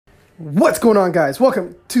What's going on, guys?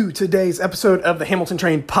 Welcome to today's episode of the Hamilton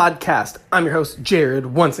Train podcast. I'm your host, Jared,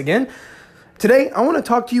 once again. Today, I want to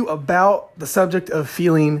talk to you about the subject of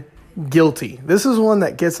feeling guilty. This is one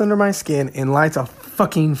that gets under my skin and lights a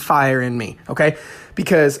fucking fire in me, okay?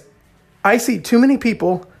 Because I see too many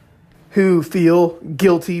people who feel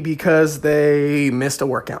guilty because they missed a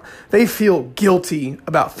workout. They feel guilty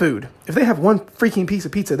about food. If they have one freaking piece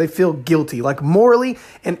of pizza, they feel guilty, like morally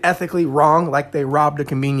and ethically wrong, like they robbed a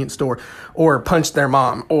convenience store or punched their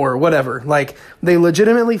mom or whatever. Like they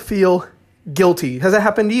legitimately feel guilty. Has that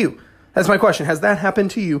happened to you? That's my question. Has that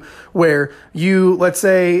happened to you where you, let's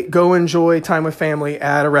say, go enjoy time with family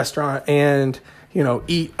at a restaurant and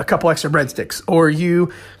eat a couple extra breadsticks, or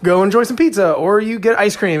you go enjoy some pizza, or you get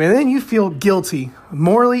ice cream, and then you feel guilty,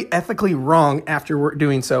 morally, ethically wrong after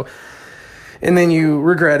doing so, and then you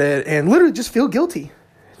regret it and literally just feel guilty?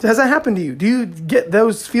 Has that happened to you? Do you get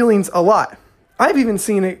those feelings a lot? I've even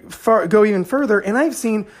seen it go even further, and I've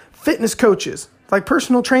seen fitness coaches, like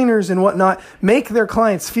personal trainers and whatnot, make their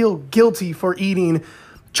clients feel guilty for eating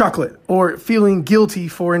chocolate or feeling guilty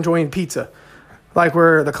for enjoying pizza. Like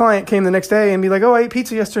where the client came the next day and be like, oh, I ate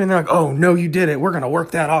pizza yesterday. And they're like, oh, no, you didn't. We're going to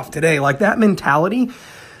work that off today. Like that mentality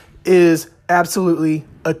is absolutely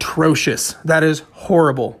atrocious. That is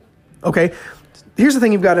horrible. Okay. Here's the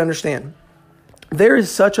thing you've got to understand. There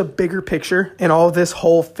is such a bigger picture in all of this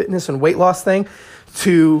whole fitness and weight loss thing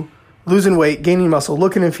to losing weight, gaining muscle,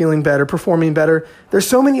 looking and feeling better, performing better. There's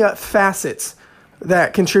so many facets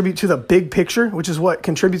that contribute to the big picture, which is what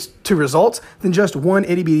contributes to results, than just one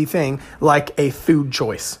itty bitty thing like a food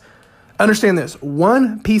choice. Understand this: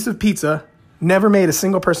 one piece of pizza never made a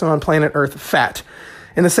single person on planet Earth fat.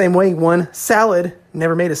 In the same way, one salad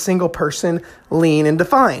never made a single person lean and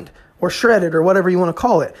defined or shredded or whatever you want to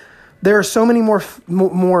call it. There are so many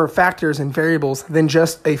more factors and variables than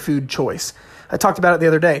just a food choice. I talked about it the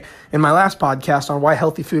other day in my last podcast on why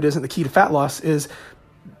healthy food isn't the key to fat loss is,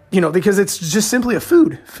 because it's just simply a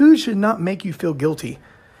food. Food should not make you feel guilty.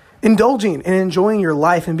 Indulging and enjoying your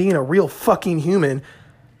life and being a real fucking human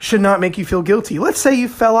should not make you feel guilty. Let's say you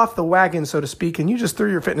fell off the wagon, so to speak, and you just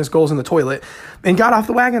threw your fitness goals in the toilet and got off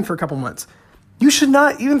the wagon for a couple months. You should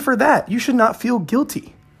not, even for that, you should not feel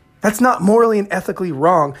guilty. That's not morally and ethically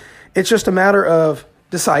wrong. It's just a matter of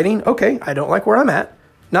deciding, okay, I don't like where I'm at,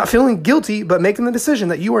 not feeling guilty, but making the decision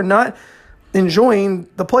that you are not enjoying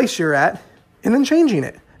the place you're at, and then changing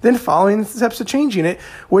it. Then following the steps to changing it,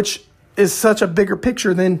 which is such a bigger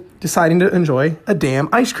picture than deciding to enjoy a damn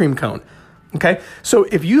ice cream cone. Okay? So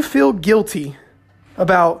if you feel guilty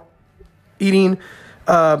about eating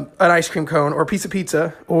an ice cream cone or a piece of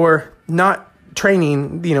pizza or not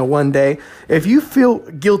training, one day, if you feel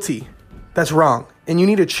guilty, that's wrong. And you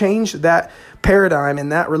need to change that paradigm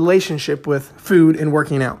and that relationship with food and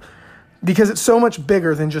working out. Because it's so much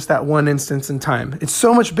bigger than just that one instance in time. It's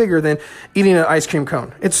so much bigger than eating an ice cream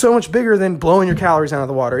cone. It's so much bigger than blowing your calories out of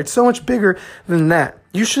the water. It's so much bigger than that.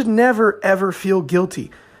 You should never, ever feel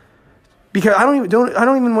guilty. Because I don't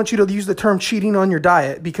even want you to use the term cheating on your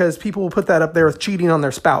diet, because people will put that up there with cheating on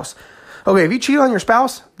their spouse. Okay, if you cheat on your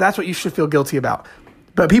spouse, that's what you should feel guilty about.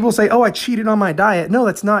 But people say, oh, I cheated on my diet. No,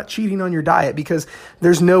 that's not cheating on your diet, because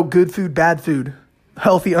there's no good food, bad food.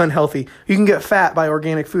 Healthy, unhealthy. You can get fat by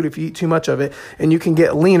organic food if you eat too much of it, and you can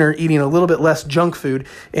get leaner eating a little bit less junk food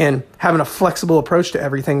and having a flexible approach to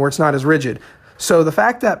everything where it's not as rigid. So the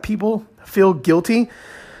fact that people feel guilty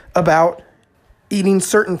about eating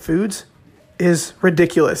certain foods is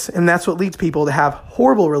ridiculous, and that's what leads people to have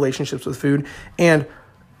horrible relationships with food and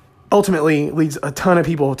ultimately leads a ton of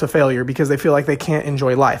people to failure because they feel like they can't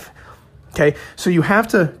enjoy life. Okay, so you have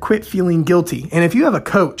to quit feeling guilty. And if you have a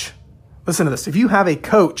coach, listen to this. If you have a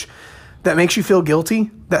coach that makes you feel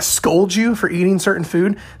guilty, that scolds you for eating certain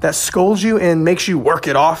food, that scolds you and makes you work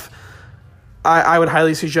it off, I would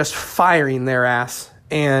highly suggest firing their ass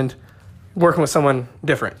and working with someone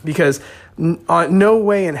different, because no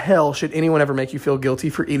way in hell should anyone ever make you feel guilty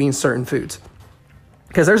for eating certain foods.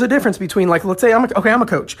 Because there's a difference between, like, let's say I'm a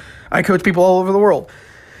coach. I coach people all over the world.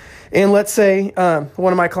 And let's say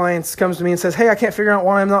one of my clients comes to me and says, hey, I can't figure out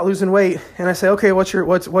why I'm not losing weight. And I say, okay, what's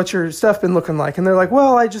your stuff been looking like? And they're like,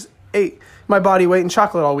 well, I just ate my body weight in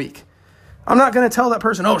chocolate all week. I'm not going to tell that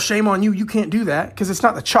person, oh, shame on you. You can't do that, because it's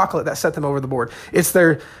not the chocolate that set them over the board. It's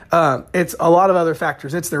it's a lot of other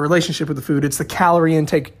factors. It's their relationship with the food. It's the calorie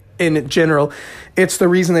intake in general. It's the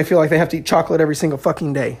reason they feel like they have to eat chocolate every single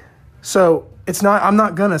fucking day. So I'm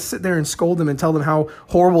not going to sit there and scold them and tell them how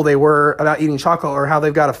horrible they were about eating chocolate or how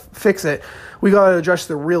they've got to fix it. We got to address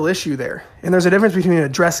the real issue there. And there's a difference between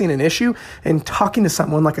addressing an issue and talking to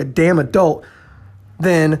someone like a damn adult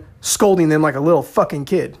than scolding them like a little fucking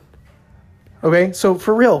kid. Okay, so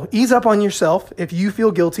for real, ease up on yourself if you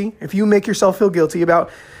feel guilty, if you make yourself feel guilty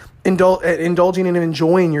about indulging and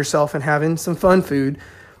enjoying yourself and having some fun food.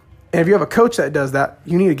 And if you have a coach that does that,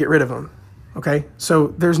 you need to get rid of them. Okay, so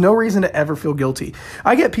there's no reason to ever feel guilty.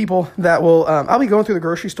 I get people that will, I'll be going through the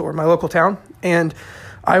grocery store in my local town, and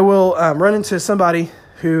I will run into somebody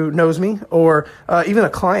who knows me, or even a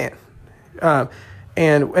client,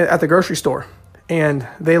 and at the grocery store, and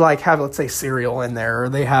they like have, let's say, cereal in there, or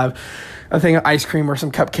they have a thing of ice cream or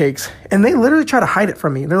some cupcakes, and they literally try to hide it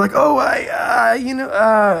from me. They're like, oh,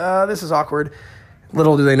 this is awkward.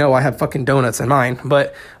 Little do they know I have fucking donuts in mine.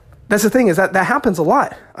 But that's the thing, is that happens a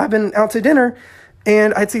lot. I've been out to dinner,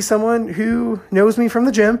 and I'd see someone who knows me from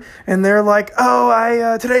the gym, and they're like,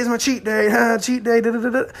 oh, today's my cheat day, cheat day,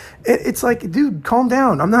 It's like, dude, calm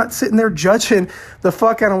down. I'm not sitting there judging the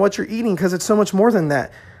fuck out of what you're eating, because it's so much more than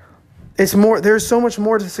that. There's so much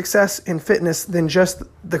more to success in fitness than just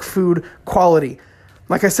the food quality.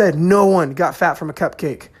 Like I said, no one got fat from a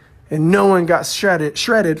cupcake, and no one got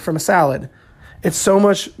shredded from a salad. It's so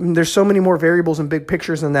much, there's so many more variables and big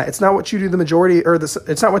pictures than that. It's not what you do the majority,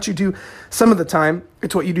 it's not what you do some of the time,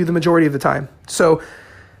 it's what you do the majority of the time. So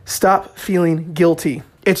stop feeling guilty.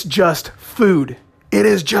 It's just food. It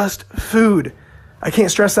is just food. I can't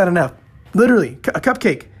stress that enough. Literally, a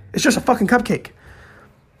cupcake. It's just a fucking cupcake.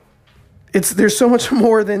 There's so much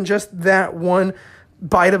more than just that one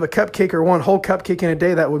bite of a cupcake or one whole cupcake in a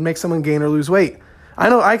day that would make someone gain or lose weight. I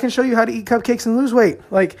know I can show you how to eat cupcakes and lose weight.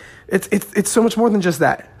 Like, it's so much more than just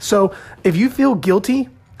that. So if you feel guilty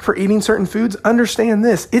for eating certain foods, understand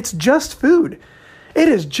this. It's just food. It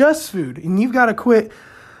is just food. And you've got to quit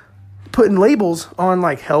putting labels on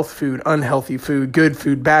like health food, unhealthy food, good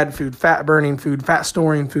food, bad food, fat burning food, fat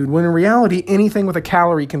storing food, when in reality, anything with a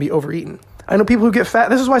calorie can be overeaten. I know people who get fat.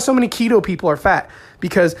 This is why so many keto people are fat,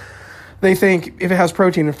 because they think if it has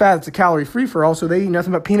protein and fat, it's a calorie-free for all, so they eat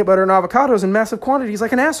nothing but peanut butter and avocados in massive quantities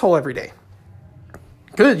like an asshole every day.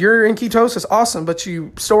 Good, you're in ketosis, awesome, but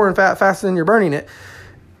you storing fat faster than you're burning it.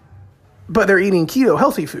 But they're eating keto,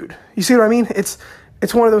 healthy food. You see what I mean? It's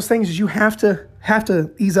one of those things you have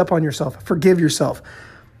to ease up on yourself, forgive yourself.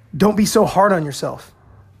 Don't be so hard on yourself,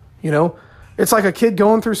 you know? It's like a kid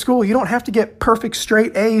going through school. You don't have to get perfect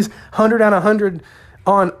straight A's, 100 out of 100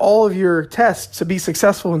 on all of your tests to be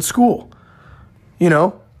successful in school. You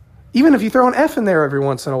know, even if you throw an F in there every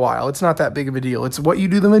once in a while, it's not that big of a deal. It's what you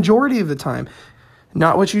do the majority of the time,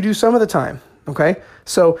 not what you do some of the time. Okay.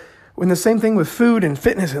 So when the same thing with food and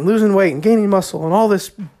fitness and losing weight and gaining muscle and all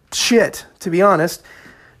this shit, to be honest,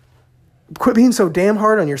 quit being so damn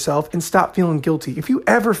hard on yourself and stop feeling guilty. If you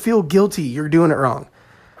ever feel guilty, you're doing it wrong.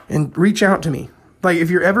 And reach out to me. Like, if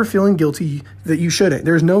you're ever feeling guilty, that you shouldn't.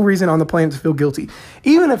 There's no reason on the planet to feel guilty.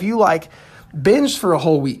 Even if you like binged for a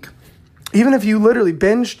whole week, even if you literally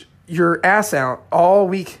binged your ass out all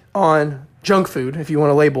week on junk food, if you want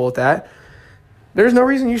to label it that, there's no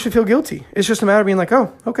reason you should feel guilty. It's just a matter of being like,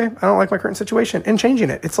 oh, okay, I don't like my current situation, and changing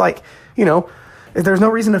it. It's like, you know, if there's no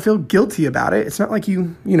reason to feel guilty about it. It's not like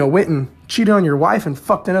you went and cheated on your wife and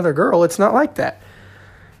fucked another girl. It's not like that.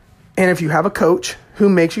 And if you have a coach who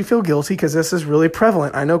makes you feel guilty, because this is really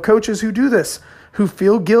prevalent. I know coaches who do this, who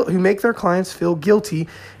make their clients feel guilty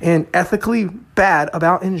and ethically bad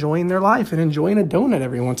about enjoying their life and enjoying a donut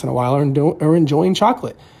every once in a while, or enjoying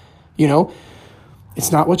chocolate. You know,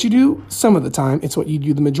 it's not what you do some of the time. It's what you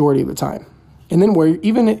do the majority of the time. And then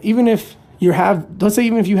even if you have, let's say,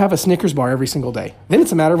 even if you have a Snickers bar every single day, then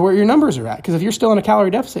it's a matter of where your numbers are at. Because if you're still in a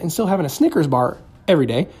calorie deficit and still having a Snickers bar every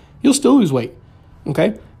day, you'll still lose weight.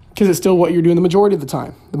 Okay. Because it's still what you're doing the majority of the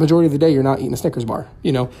time. The majority of the day, you're not eating a Snickers bar.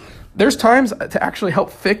 You know, there's times to actually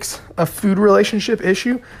help fix a food relationship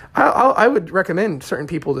issue. I would recommend certain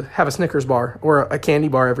people to have a Snickers bar or a candy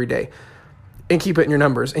bar every day and keep it in your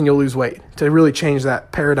numbers, and you'll lose weight, to really change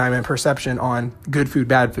that paradigm and perception on good food,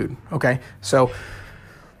 bad food. Okay. So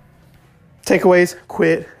takeaways: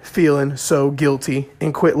 quit feeling so guilty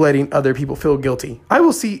and quit letting other people feel guilty. I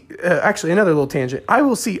will see, actually, another little tangent. I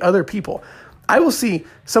will see other people. I will see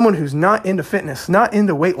someone who's not into fitness, not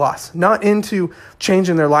into weight loss, not into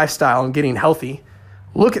changing their lifestyle and getting healthy.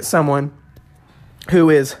 Look at someone who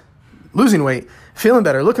is losing weight, feeling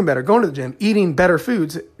better, looking better, going to the gym, eating better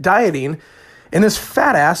foods, dieting, and this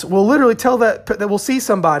fat ass will literally tell that we'll see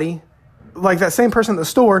somebody, like that same person at the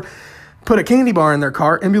store, put a candy bar in their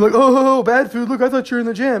cart and be like, oh, bad food. Look, I thought you were in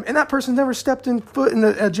the gym. And that person's never stepped foot in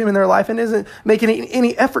the gym in their life and isn't making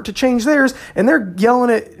any effort to change theirs. And they're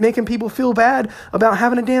yelling at making people feel bad about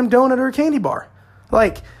having a damn donut or a candy bar.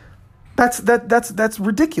 Like, that's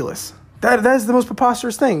ridiculous. That is the most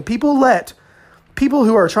preposterous thing. People let people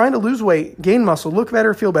who are trying to lose weight, gain muscle, look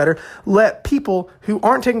better, feel better, let people who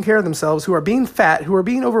aren't taking care of themselves, who are being fat, who are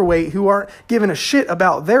being overweight, who aren't giving a shit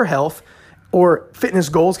about their health or fitness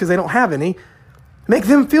goals because they don't have any, make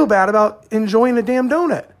them feel bad about enjoying a damn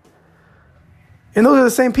donut. And those are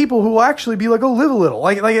the same people who will actually be like, oh, live a little.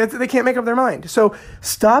 Like they can't make up their mind. So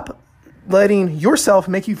stop letting yourself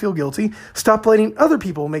make you feel guilty. Stop letting other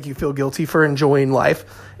people make you feel guilty for enjoying life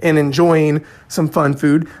and enjoying some fun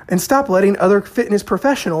food. And stop letting other fitness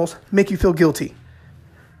professionals make you feel guilty.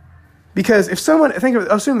 Because if someone,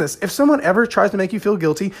 assume this, if someone ever tries to make you feel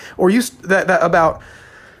guilty or about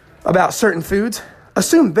certain foods,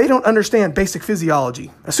 assume they don't understand basic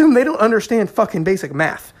physiology. Assume they don't understand fucking basic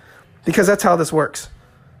math. Because that's how this works.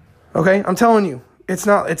 Okay? I'm telling you.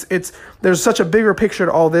 There's such a bigger picture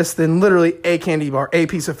to all this than literally a candy bar, a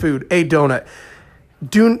piece of food, a donut.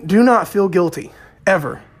 Do not feel guilty,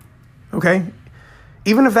 ever. Okay?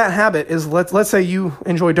 Even if that habit is, let's say you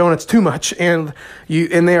enjoy donuts too much and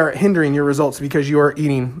they are hindering your results because you are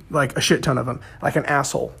eating like a shit ton of them, like an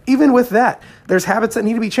asshole. Even with that, there's habits that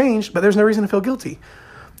need to be changed, but there's no reason to feel guilty.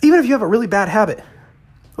 Even if you have a really bad habit.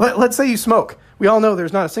 Let's say you smoke. We all know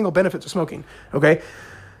there's not a single benefit to smoking, okay?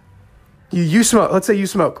 You smoke. Let's say you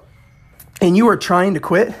smoke, and you are trying to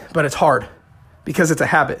quit, but it's hard because it's a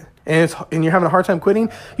habit, and you're having a hard time quitting.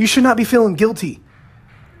 You should not be feeling guilty,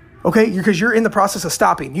 okay? Because you're in the process of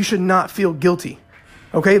stopping. You should not feel guilty,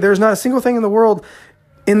 okay? There's not a single thing in the world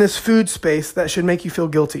in this food space that should make you feel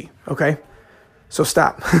guilty, okay? So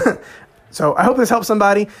stop. So I hope this helps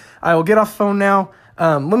somebody. I will get off the phone now.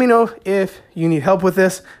 Let me know if you need help with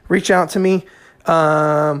this. Reach out to me.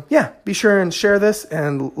 Be sure and share this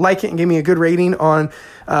and like it and give me a good rating on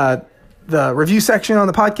the review section on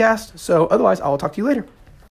the podcast. So otherwise, I will talk to you later.